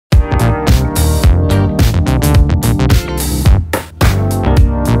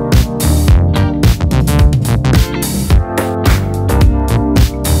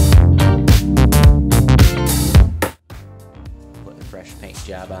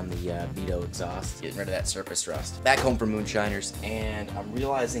on the Vito exhaust, getting rid of that surface rust. Back home from Moonshiners, and I'm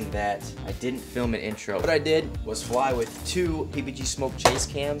realizing that I didn't film an intro. What I did was fly with two PPG Smoke Chase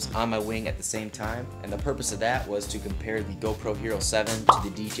Cams on my wing at the same time, and the purpose of that was to compare the GoPro Hero 7 to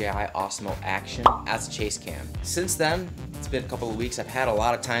the DJI Osmo Action as a chase cam. Since then, it's been a couple of weeks. I've had a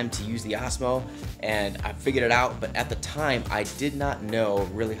lot of time to use the Osmo, and I figured it out, but at the time, I did not know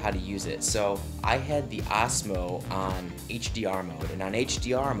really how to use it. So I had the Osmo on HDR mode, and on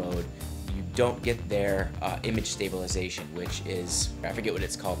HDR mode, you don't get their image stabilization, which is, I forget what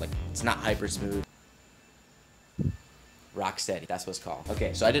it's called, like, it's not hyper smooth. Rocksteady, that's what it's called.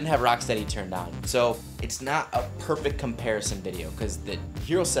 Okay, so I didn't have Rocksteady turned on. So it's not a perfect comparison video because the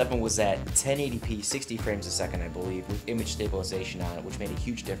Hero 7 was at 1080p, 60 frames a second, I believe, with image stabilization on it, which made a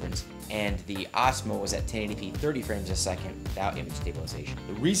huge difference. And the Osmo was at 1080p, 30 frames a second without image stabilization.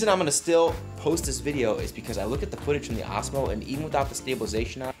 The reason I'm gonna still post this video is because I look at the footage from the Osmo, and even without the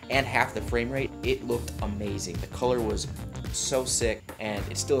stabilization on and half the frame rate, it looked amazing. The color was so sick, and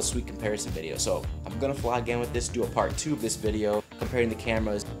it's still a sweet comparison video. So I'm gonna fly again with this, do a part 2 of this video comparing the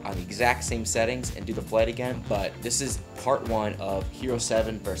cameras on the exact same settings and do the flight again. But this is part 1 of Hero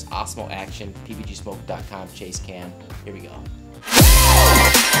 7 versus Osmo Action, PPGSmoke.com Chase Cam. Here we go.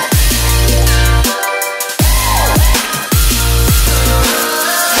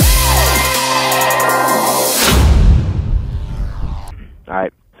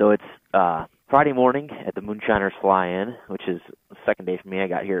 Alright, so it's Friday morning at the Moonshiners fly-in, which is the second day for me. I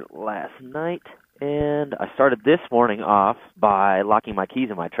got here last night, and I started this morning off by locking my keys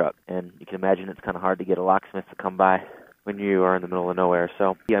in my truck. And you can imagine it's kind of hard to get a locksmith to come by when you are in the middle of nowhere.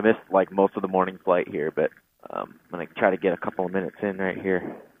 So yeah, I missed like most of the morning flight here, but I'm going to try to get a couple of minutes in right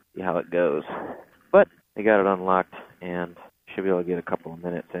here, see how it goes. But I got it unlocked, and should be able to get a couple of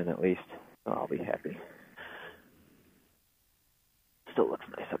minutes in at least. So I'll be happy. Still looks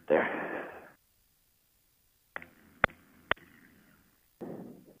nice up there.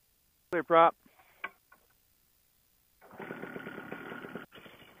 Clear prop.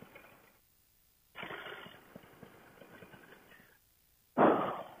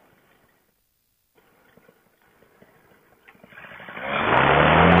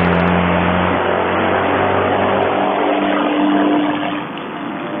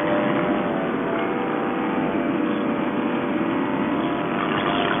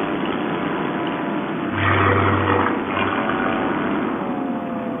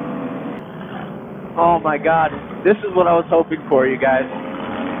 Oh my God, this is what I was hoping for, you guys.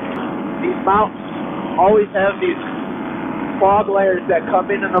 These mountains always have these fog layers that come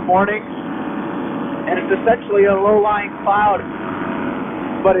in the morning, and it's essentially a low-lying cloud,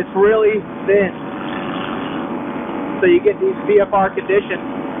 but it's really thin. So you get these VFR conditions,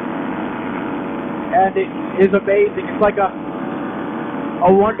 and it is amazing. It's like a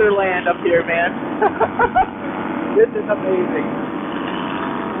wonderland up here, man. This is amazing.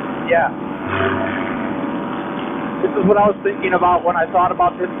 Yeah. This is what I was thinking about when I thought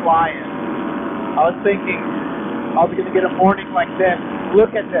about this fly-in. I was thinking I was going to get a morning like this.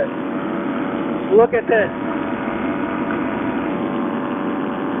 Look at this. Look at this.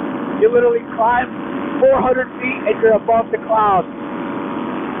 You literally climb 400 feet and you're above the clouds.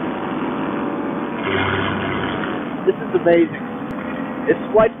 This is amazing. It's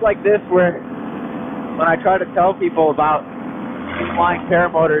flights like this where when I try to tell people about flying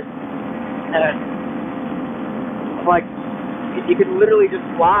paramotors, and I'm like, you can literally just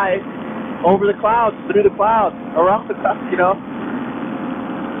fly over the clouds, through the clouds, around the clouds, you know?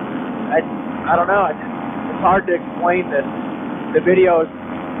 I don't know. It's hard to explain this. The videos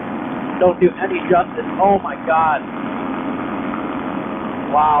don't do any justice. Oh my God.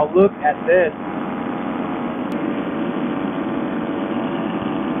 Wow, look at this.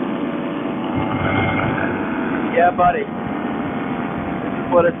 Yeah, buddy. This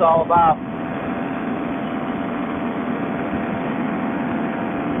is what it's all about.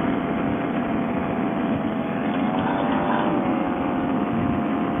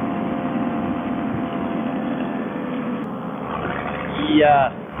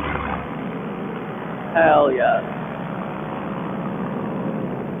 Yes. Hell yes.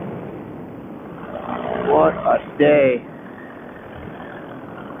 What a day.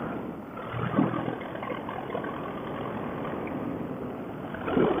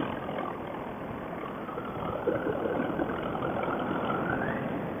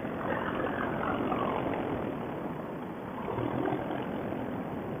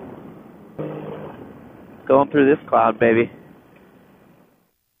 Going through this cloud, baby.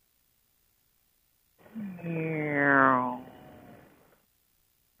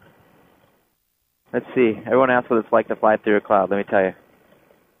 Let's see. Everyone asks what it's like to fly through a cloud. Let me tell you.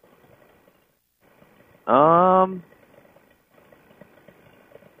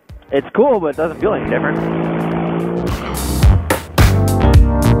 It's cool, but it doesn't feel any different.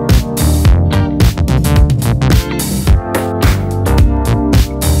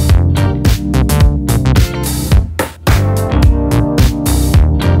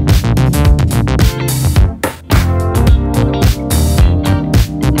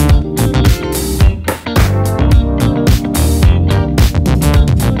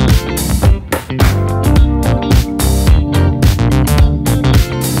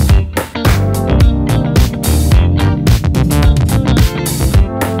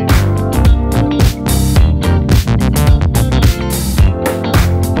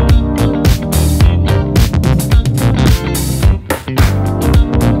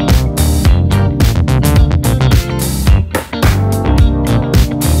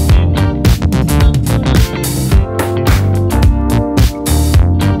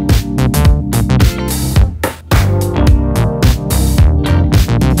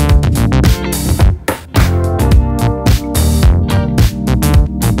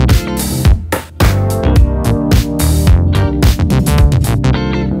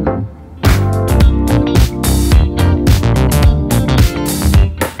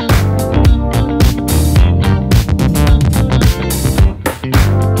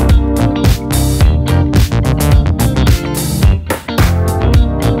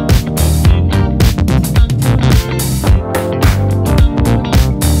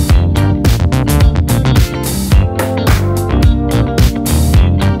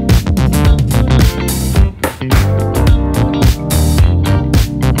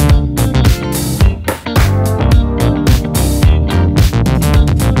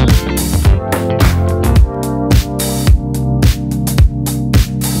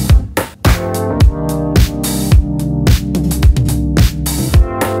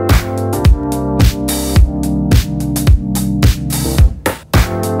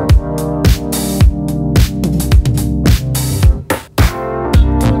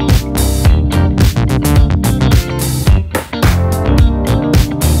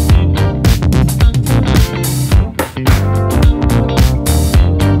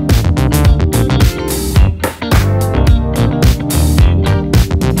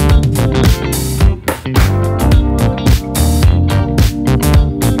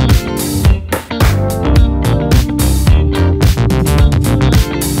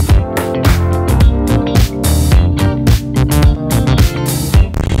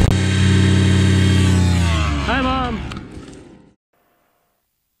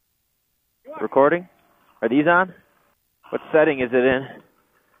 Recording? Are these on? What setting is it in?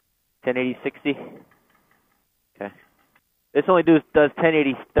 1080 60? Okay. This only does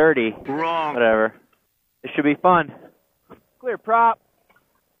 1080 30. Wrong. Whatever. This should be fun. Clear prop.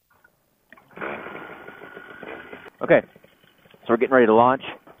 Okay. So we're getting ready to launch.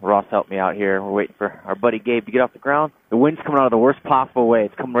 Ross helped me out here. We're waiting for our buddy Gabe to get off the ground. The wind's coming out of the worst possible way.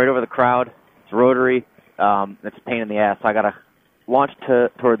 It's coming right over the crowd. It's rotary. It's a pain in the ass. So I got to launch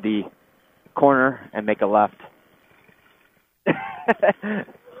toward the corner and make a left.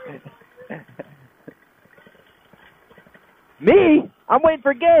 Me? I'm waiting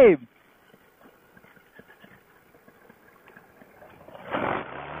for Gabe.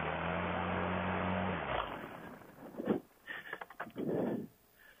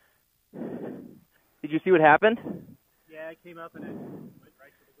 Did you see what happened? Yeah, I came up and it went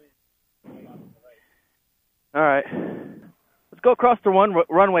right to the wind. All right. Let's go across the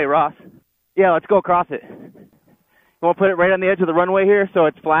runway, Ross. Yeah, let's go across it. You want to put it right on the edge of the runway here so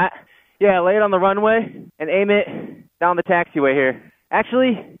it's flat? Yeah, lay it on the runway and aim it down the taxiway here.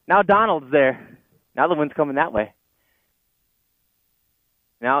 Actually, now Donald's there. Now the wind's coming that way.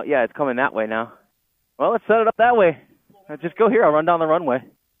 Now, yeah, it's coming that way now. Well, let's set it up that way. Just go here. I'll run down the runway.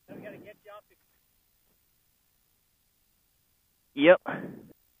 Yep.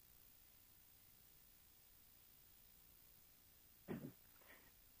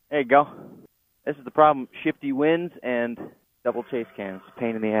 There you go. This is the problem. Shifty winds and double chase cams.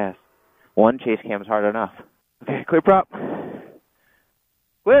 Pain in the ass. One chase cam is hard enough. Okay, clear prop.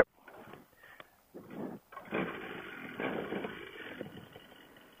 Clear.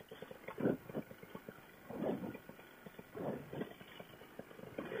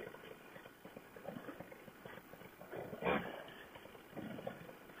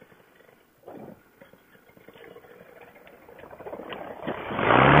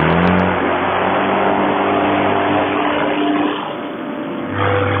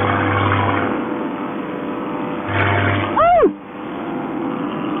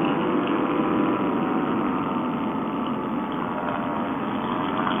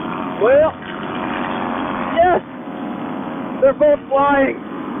 Well, They're both flying.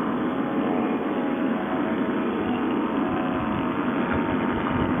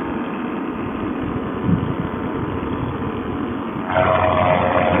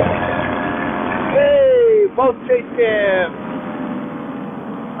 Hey, both chase cams.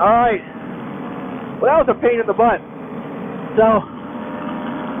 All right. Well, that was a pain in the butt. So,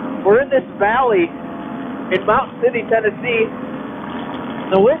 we're in this valley in Mountain City, Tennessee.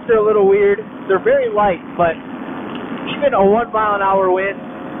 The winds are a little weird. They're very light, but even a 1 mile an hour wind,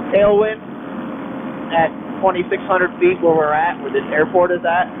 tailwind, at 2,600 feet where we're at, where this airport is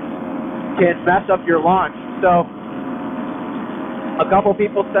at, can mess up your launch. So, a couple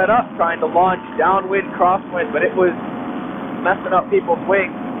people set up trying to launch downwind, crosswind, but it was messing up people's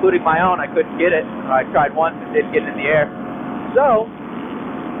wings, including my own. I couldn't get it. I tried once and didn't get it in the air. So,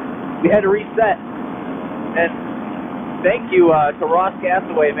 we had to reset. And thank you to Ross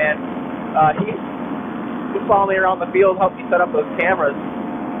Castaway, man. He followed me around the field, helped me set up those cameras,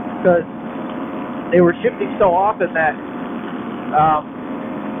 because they were shifting so often that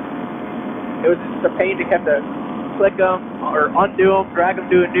it was just a pain to have to click them or undo them, drag them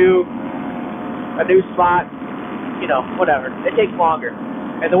to a new spot, you know, whatever. It takes longer.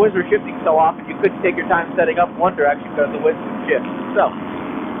 And the winds were shifting so often you couldn't take your time setting up one direction because the winds would shift. So,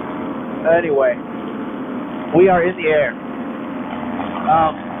 anyway, we are in the air.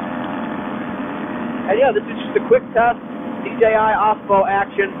 And yeah, this is just a quick test. DJI Osmo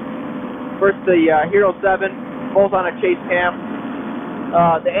action versus the Hero 7, both on a chase cam.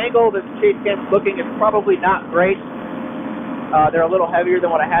 The angle that the chase cam is looking is probably not great. They're a little heavier than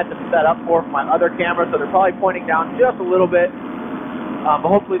what I had them set up for my other camera, so they're probably pointing down just a little bit. But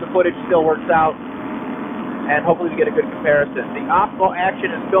hopefully the footage still works out, and hopefully we get a good comparison. The Osmo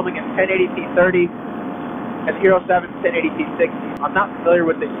action is filming in 1080p 30, and the Hero 7 is 1080p 60. I'm not familiar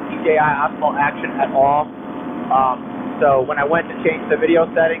with the DJI Osmo action at all. So when I went to change the video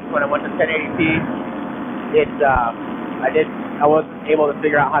settings, when I went to 1080p, I wasn't able to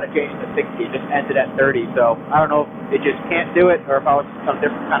figure out how to change it to 60. It just ended at 30. So I don't know if it just can't do it, or if I was some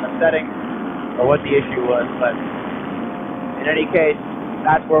different kind of setting, or what the issue was. But in any case,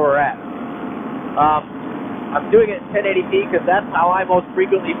 that's where we're at. I'm doing it in 1080p because that's how I most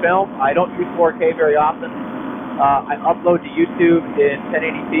frequently film. I don't use 4K very often. I upload to YouTube in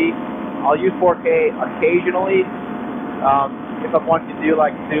 1080p. I'll use 4K occasionally if I'm wanting to do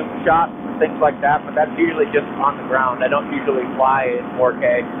like zoom shots and things like that, but that's usually just on the ground. I don't usually fly in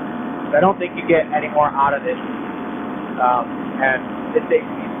 4K. I don't think you get any more out of it. And it takes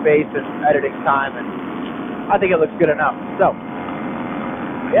me space and editing time, and I think it looks good enough. So,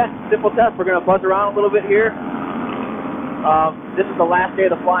 yeah, simple test. We're going to buzz around a little bit here. This is the last day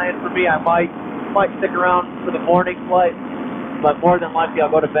of the flying for me. I might stick around for the morning flight, but more than likely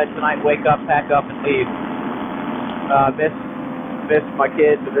I'll go to bed tonight, wake up, pack up, and leave. Miss my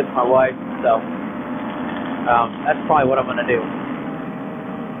kids and miss my wife, so that's probably what I'm going to do.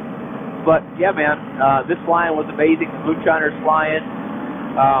 But, yeah, man, this flying was amazing. The moonshiners flying.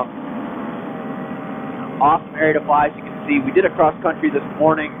 Awesome area to fly, as you can see. We did a cross-country this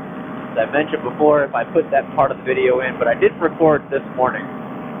morning, as I mentioned before, if I put that part of the video in, but I didn't record this morning.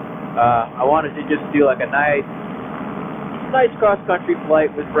 I wanted to just do like a nice cross-country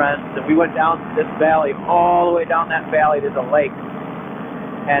flight with friends, and we went down this valley. All the way down that valley, there's a lake.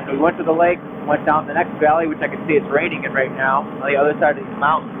 And we went to the lake, went down the next valley, which I can see it's raining in right now, on the other side of these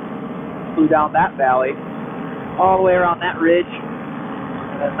mountains. Flew down that valley, all the way around that ridge,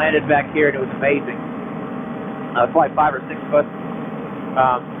 and then landed back here, and it was amazing. It's probably 5 or 6 foot.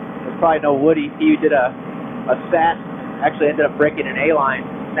 There's probably no Woody. He did a sat, actually ended up breaking an A-line,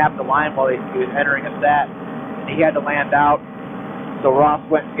 snapped the line while he was entering a sat, and he had to land out. So Ross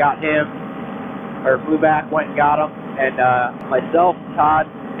went and got him, or flew back, went and got him, and myself,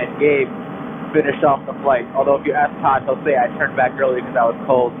 Todd, and Gabe finished off the flight. Although if you ask Todd, he'll say I turned back early because I was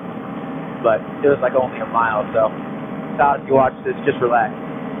cold, but it was like only a mile. So Todd, if you watch this, just relax.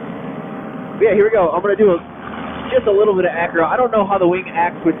 But yeah, here we go. I'm going to do just a little bit of acro. I don't know how the wing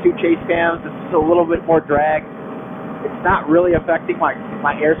acts with 2 chase cams. It's just a little bit more drag. It's not really affecting my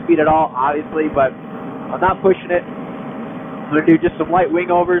airspeed at all, obviously, but I'm not pushing it. I'm going to do just some light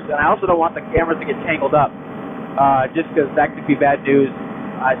wing overs, and I also don't want the cameras to get tangled up, just because that could be bad news.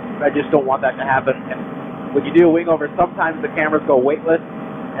 I just don't want that to happen. And when you do a wing over, sometimes the cameras go weightless,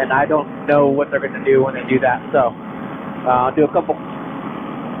 and I don't know what they're going to do when they do that. So I'll do a couple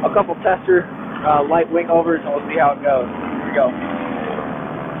tester light wing overs, and we'll see how it goes. Here we go.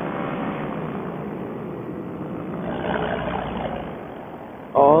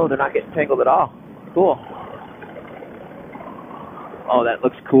 Oh, they're not getting tangled at all. Cool. Oh, that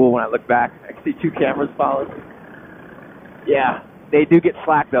looks cool when I look back. I can see 2 cameras following. Yeah, they do get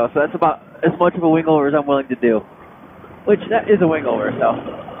slack though, so that's about as much of a wing over as I'm willing to do. Which, that is a wing over, so.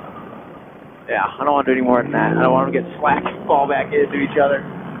 Yeah, I don't want to do any more than that. I don't want them to get slack and fall back into each other.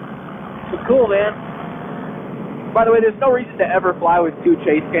 So cool, man. By the way, there's no reason to ever fly with 2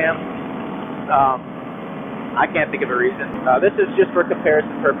 chase cams. I can't think of a reason. This is just for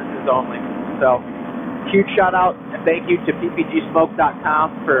comparison purposes only. So, huge shout out and thank you to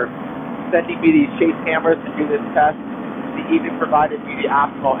ppgsmoke.com for sending me these chase cameras to do this test. They even provided me the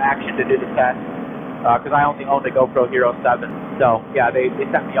Osmo action to do the test because I only own the GoPro Hero 7. So, yeah, they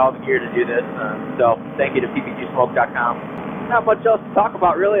sent me all the gear to do this. So, thank you to ppgsmoke.com. Not much else to talk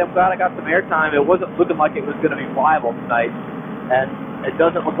about, really. I'm glad I got some airtime. It wasn't looking like it was going to be flyable tonight. And it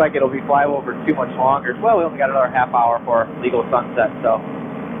doesn't look like it'll be flyable for too much longer. Well, we only got another half hour for legal sunset, so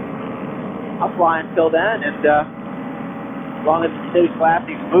I'll fly until then. And as long as it stays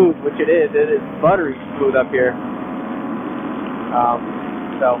classy smooth, which it is buttery smooth up here.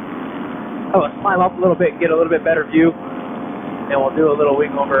 So I'll climb up a little bit, get a little bit better view, and we'll do a little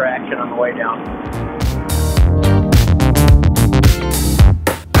wing over action on the way down.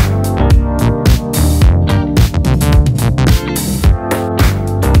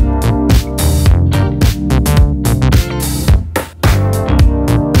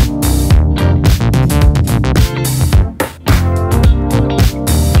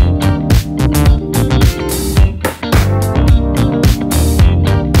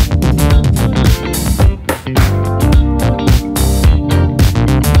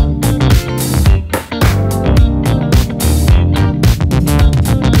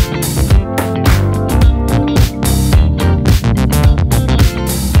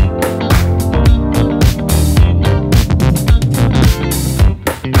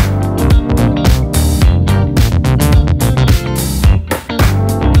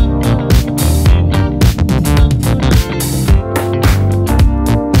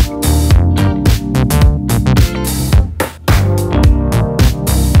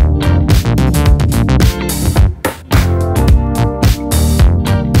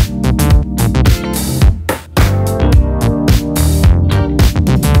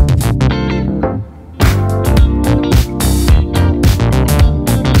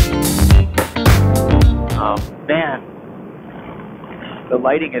 The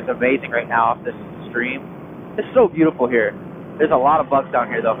lighting is amazing right now off this stream. It's so beautiful here. There's a lot of bugs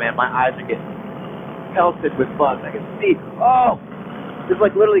down here though, man. My eyes are getting pelted with bugs. I can see, oh, there's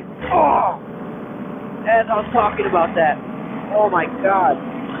like literally, oh, and I was talking about that. Oh my God.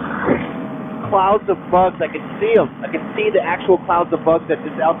 Clouds of bugs, I can see them. I can see the actual clouds of bugs at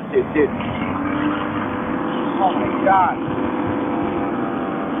this altitude, dude. Oh my God.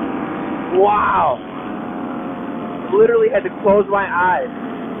 Wow. Literally had to close my eyes.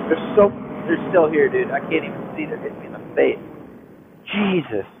 They're still here, dude. I can't even see them hitting me in the face.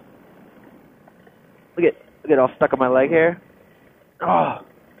 Jesus. Look at all stuck on my leg here. Oh.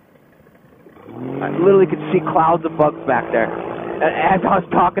 I literally could see clouds of bugs back there. And as I was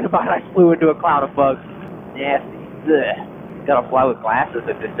talking about it, I flew into a cloud of bugs. Nasty. Ugh. Gotta fly with glasses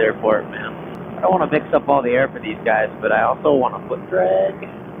at this airport, man. I don't want to mix up all the air for these guys, but I also want to foot drag.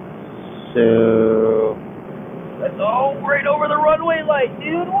 So that's all right over the runway light,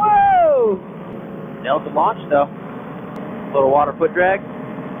 dude. Whoa! Nailed the launch though. Little water foot drag.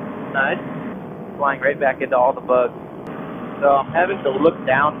 Nice. Flying right back into all the bugs. So I'm having to look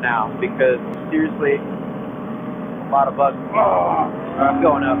down now because seriously, a lot of bugs. Oh, I'm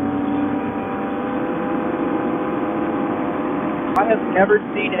going up. I have never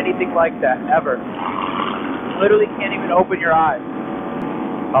seen anything like that ever. You literally can't even open your eyes.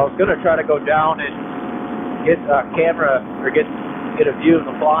 I was gonna try to go down and get a camera or get a view of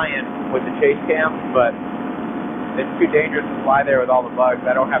the fly-in with the chase cam, but it's too dangerous to fly there with all the bugs.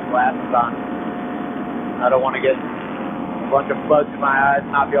 I don't have glasses on. I don't want to get a bunch of bugs in my eyes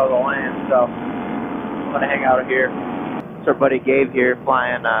and not be able to land, so I'm gonna hang out here. It's our buddy Gabe here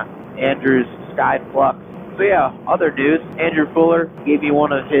flying Andrew's Sky Flux. So yeah, other news, Andrew Fuller gave me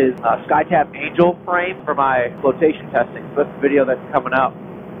one of his SkyTap Angel frame for my flotation testing. So that's the video that's coming up.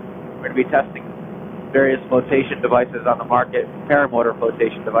 We're going to be testing various flotation devices on the market, paramotor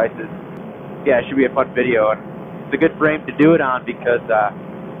flotation devices. Yeah, it should be a fun video. And it's a good frame to do it on because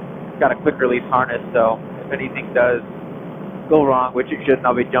it's got a quick release harness, so if anything does go wrong, which it shouldn't,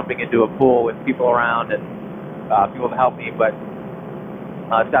 I'll be jumping into a pool with people around and people to help me, but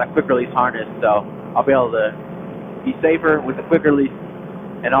it's got a quick release harness, so I'll be able to be safer with the quick release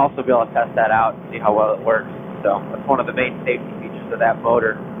and also be able to test that out and see how well it works. So that's one of the main safety features of that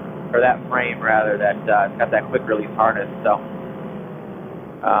motor, or that frame rather, that it's got that quick release harness. So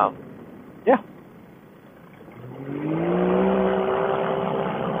yeah.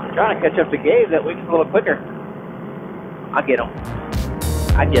 Trying to catch up to Gabe that week's a little quicker. I'll get him.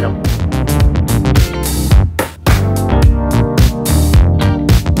 I get him.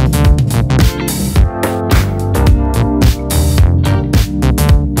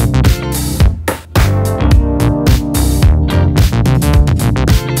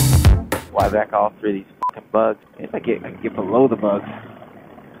 Fly back all through these fucking bugs. If I can get below the bugs.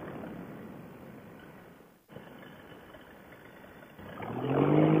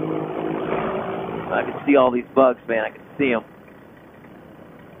 I can see all these bugs, man. I can see them.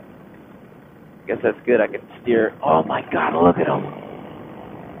 I guess that's good. I can steer. Oh my God, look at them.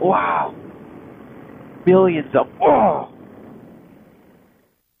 Wow. Millions of. Oh.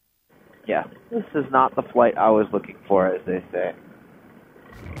 Yeah, this is not the flight I was looking for, as they say.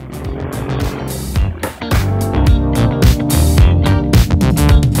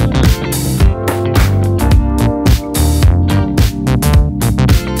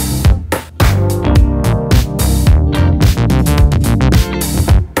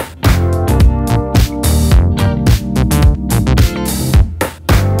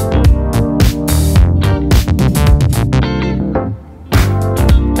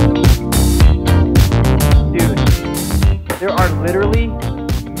 Literally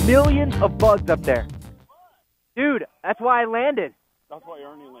millions of bugs up there. Dude, that's why I landed. That's why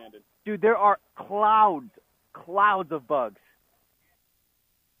Ernie landed. Dude, there are clouds of bugs.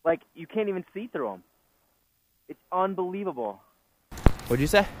 Like, you can't even see through them. It's unbelievable. What'd you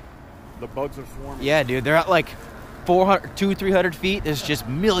say? The bugs are swarming. Yeah, dude, they're at like 200-300 feet. There's just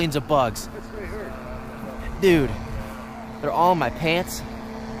millions of bugs. Dude, they're all in my pants.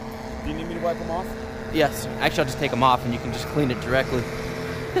 Do you need me to wipe them off? Yes, actually I'll just take them off and you can just clean it directly.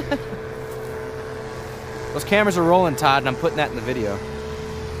 Those cameras are rolling, Todd, and I'm putting that in the video. You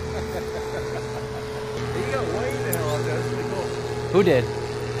got way the hell out there. That's pretty cool. Who did?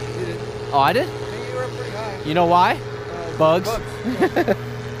 You did. Oh, I did? I think you were up pretty high. You know why? Bugs.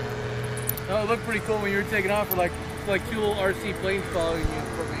 No, it looked pretty cool when you were taking off. Like two little RC planes following you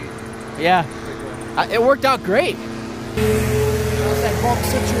from me. Yeah. Cool. It worked out great. How's that bump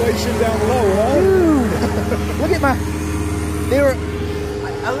situation down low, huh? Dude, look at my. They were.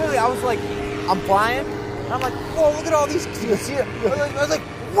 I was like, I'm flying, and I'm like, whoa, look at all these. You see it? I was like,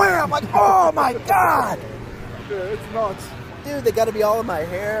 where? I'm like, oh my God. Yeah, it's nuts. Dude, they got to be all in my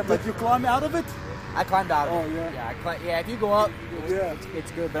hair. Did you climb out of it? I climbed out of it. Oh, yeah. Yeah, yeah, if you go up,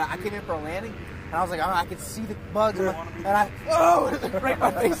 it's good. But I came in for a landing, and I was like, oh, I could see the bugs. And right in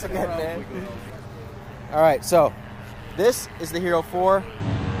my face again, man. All right, so this is the Hero 4.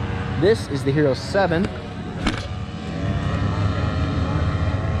 This is the Hero 7.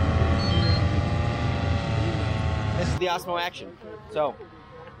 This is the Osmo Action. So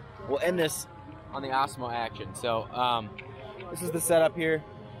we'll end this on the Osmo Action. So this is the setup here.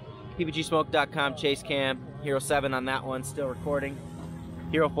 PPGSmoke.com Chase Cam. Hero 7 on that one, still recording.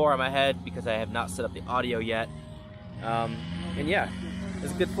 Hero 4 on my head because I have not set up the audio yet. And yeah, it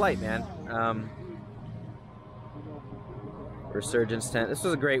was a good flight, man. Resurgence tent. This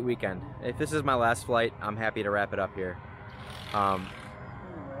was a great weekend. If this is my last flight, I'm happy to wrap it up here.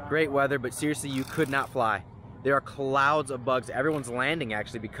 Great weather, but seriously, you could not fly. There are clouds of bugs. Everyone's landing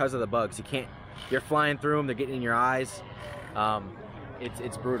actually because of the bugs. You can't. You're flying through them. They're getting in your eyes.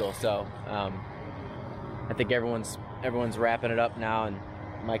 It's brutal. So I think everyone's wrapping it up now and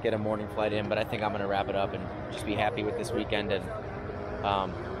might get a morning flight in. But I think I'm gonna wrap it up and just be happy with this weekend and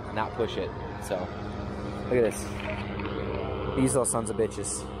not push it. So look at this. These little sons of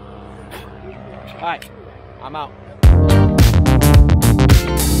bitches. All right, I'm out.